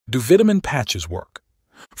Do vitamin patches work?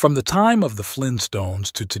 From the time of the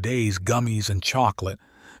Flintstones to today's gummies and chocolate,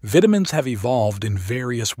 vitamins have evolved in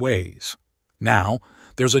various ways. Now,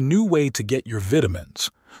 there's a new way to get your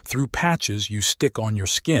vitamins, through patches you stick on your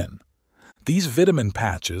skin. These vitamin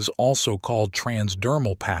patches, also called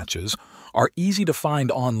transdermal patches, are easy to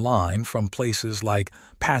find online from places like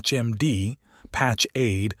PatchMD,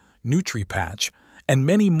 PatchAid, NutriPatch, and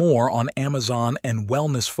many more on Amazon and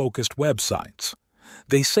wellness-focused websites.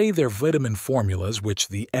 They say their vitamin formulas, which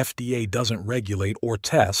the FDA doesn't regulate or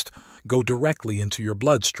test, go directly into your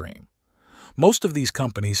bloodstream. Most of these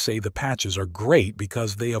companies say the patches are great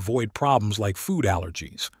because they avoid problems like food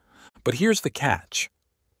allergies. But here's the catch.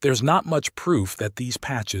 There's not much proof that these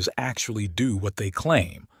patches actually do what they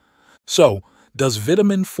claim. So, does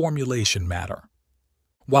vitamin formulation matter?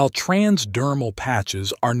 While transdermal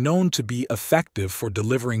patches are known to be effective for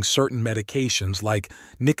delivering certain medications like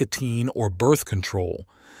nicotine or birth control,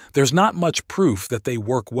 there's not much proof that they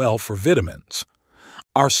work well for vitamins.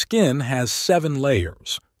 Our skin has 7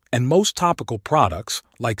 layers, and most topical products,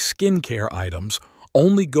 like skincare items,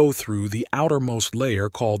 only go through the outermost layer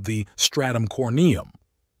called the stratum corneum.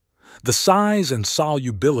 The size and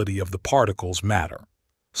solubility of the particles matter.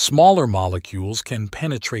 Smaller molecules can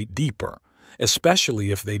penetrate deeper,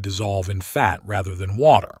 especially if they dissolve in fat rather than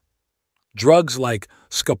water. Drugs like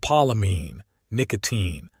scopolamine,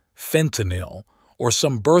 nicotine, fentanyl, or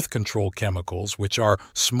some birth control chemicals, which are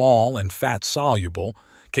small and fat-soluble,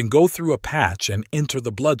 can go through a patch and enter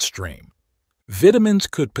the bloodstream. Vitamins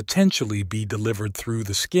could potentially be delivered through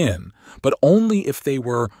the skin, but only if they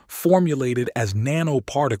were formulated as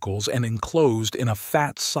nanoparticles and enclosed in a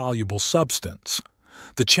fat-soluble substance.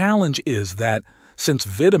 The challenge is that, since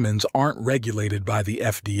vitamins aren't regulated by the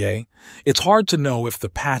FDA, it's hard to know if the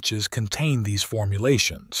patches contain these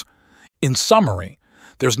formulations. In summary,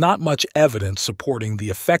 there's not much evidence supporting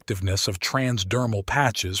the effectiveness of transdermal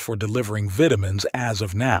patches for delivering vitamins as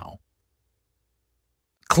of now.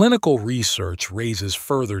 Clinical research raises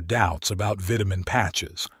further doubts about vitamin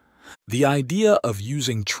patches. The idea of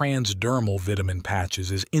using transdermal vitamin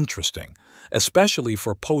patches is interesting, especially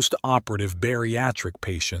for post-operative bariatric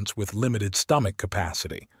patients with limited stomach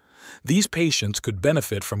capacity. These patients could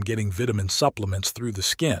benefit from getting vitamin supplements through the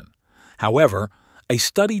skin. However, a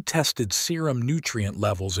study tested serum nutrient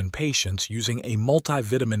levels in patients using a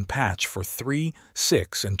multivitamin patch for 3,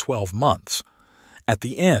 6, and 12 months. At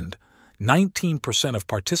the end, 19% of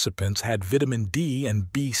participants had vitamin D and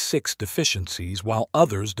B6 deficiencies, while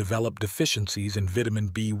others developed deficiencies in vitamin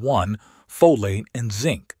B1, folate, and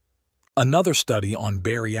zinc. Another study on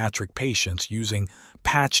bariatric patients using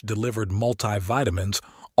patch-delivered multivitamins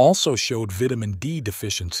also showed vitamin D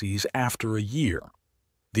deficiencies after a year.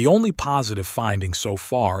 The only positive finding so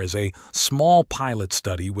far is a small pilot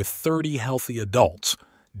study with 30 healthy adults,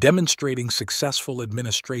 demonstrating successful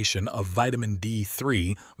administration of vitamin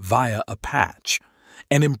D3 via a patch,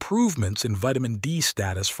 and improvements in vitamin D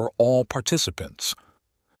status for all participants.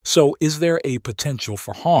 So, is there a potential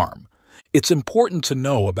for harm? It's important to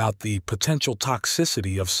know about the potential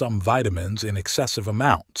toxicity of some vitamins in excessive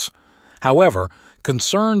amounts. However,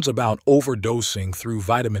 concerns about overdosing through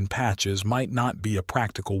vitamin patches might not be a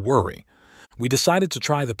practical worry. We decided to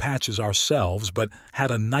try the patches ourselves but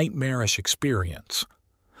had a nightmarish experience.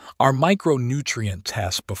 Our micronutrient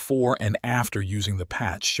test before and after using the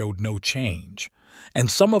patch showed no change, and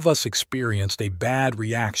some of us experienced a bad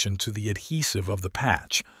reaction to the adhesive of the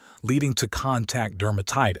patch, leading to contact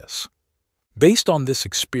dermatitis. Based on this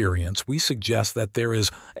experience, we suggest that there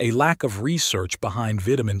is a lack of research behind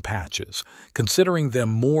vitamin patches, considering them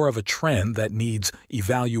more of a trend that needs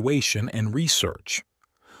evaluation and research.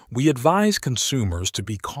 We advise consumers to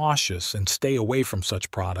be cautious and stay away from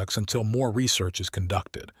such products until more research is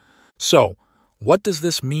conducted. So, what does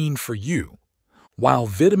this mean for you? While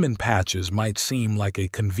vitamin patches might seem like a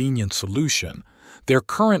convenient solution, their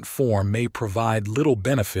current form may provide little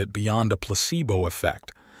benefit beyond a placebo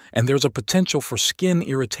effect, and there's a potential for skin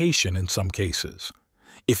irritation in some cases.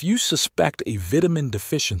 If you suspect a vitamin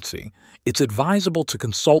deficiency, it's advisable to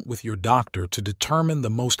consult with your doctor to determine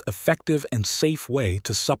the most effective and safe way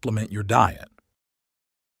to supplement your diet.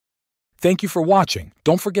 Thank you for watching.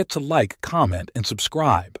 Don't forget to like, comment, and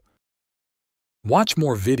subscribe. Watch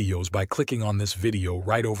more videos by clicking on this video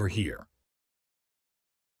right over here.